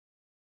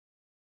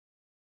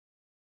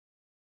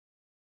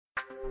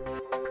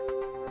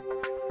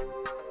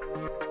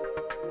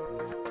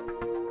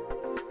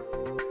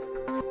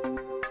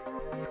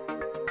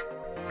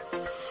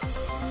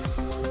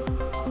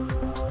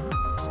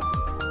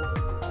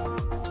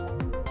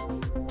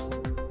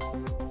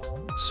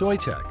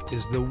Soitec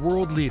is the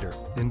world leader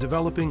in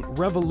developing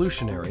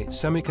revolutionary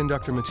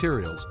semiconductor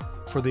materials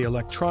for the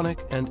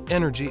electronic and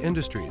energy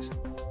industries,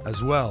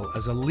 as well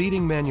as a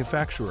leading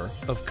manufacturer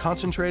of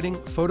concentrating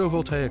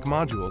photovoltaic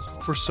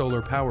modules for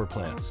solar power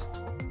plants.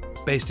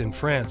 Based in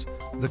France,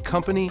 the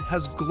company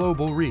has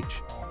global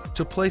reach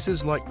to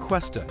places like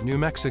Cuesta, New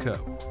Mexico,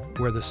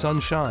 where the sun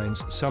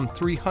shines some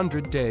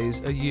 300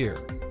 days a year.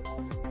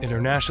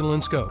 International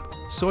in scope,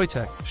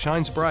 Soitec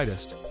shines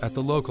brightest at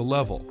the local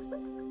level.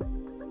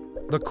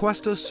 The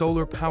Cuesta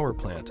Solar Power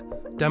Plant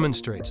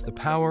demonstrates the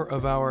power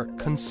of our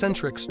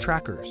concentrics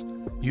trackers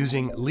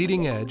using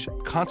leading-edge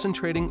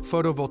concentrating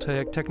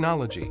photovoltaic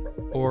technology,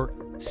 or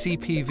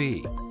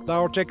CPV.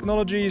 Our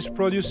technology is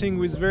producing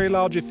with very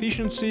large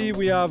efficiency.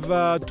 We have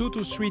 2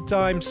 to 3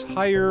 times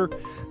higher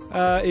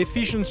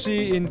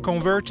efficiency in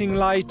converting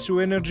light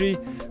to energy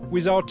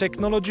with our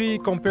technology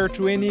compared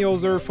to any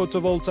other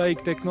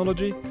photovoltaic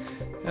technology.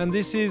 And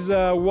this is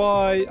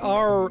why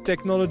our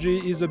technology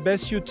is the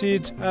best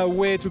suited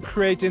way to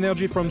create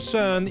energy from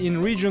sun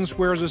in regions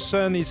where the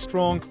sun is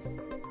strong.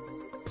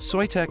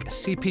 Soitec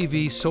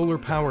CPV solar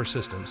power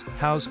systems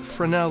house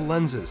Fresnel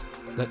lenses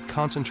that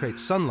concentrate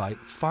sunlight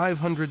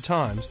 500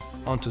 times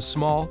onto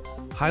small,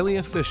 highly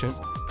efficient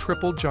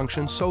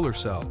triple-junction solar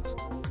cells.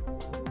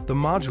 The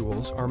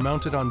modules are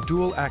mounted on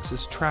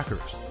dual-axis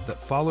trackers that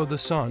follow the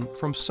sun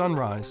from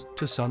sunrise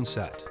to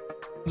sunset.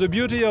 The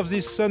beauty of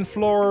this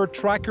sunflower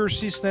tracker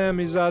system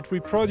is that we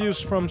produce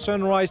from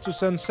sunrise to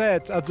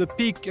sunset at the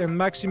peak and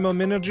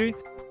maximum energy.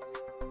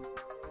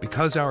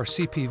 Because our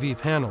CPV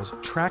panels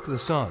track the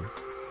sun,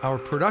 our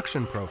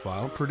production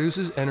profile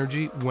produces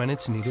energy when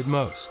it's needed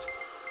most.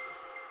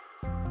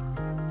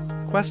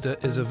 Cuesta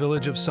is a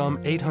village of some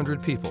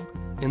 800 people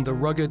in the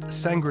rugged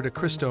Sangre de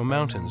Cristo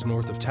Mountains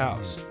north of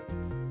Taos.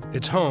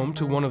 It's home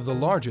to one of the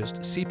largest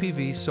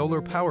CPV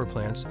solar power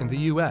plants in the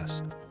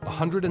U.S.,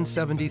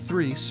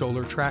 173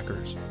 solar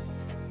trackers.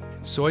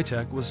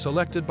 Soitec was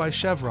selected by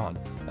Chevron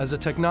as a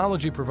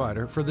technology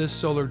provider for this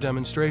solar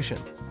demonstration.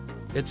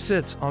 It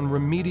sits on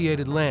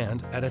remediated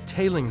land at a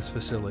tailings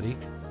facility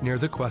near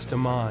the Cuesta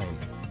mine.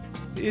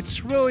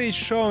 It's really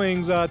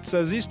showing that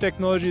this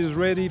technology is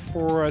ready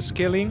for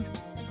scaling.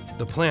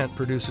 The plant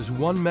produces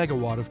 1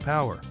 megawatt of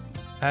power,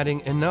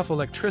 adding enough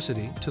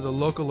electricity to the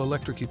local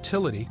electric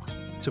utility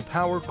to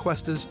power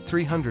Cuesta's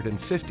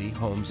 350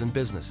 homes and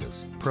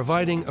businesses,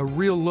 providing a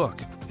real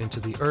look into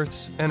the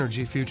Earth's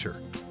energy future.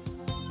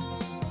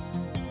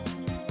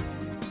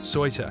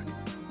 Soitec,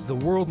 the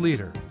world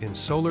leader in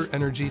solar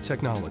energy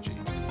technology.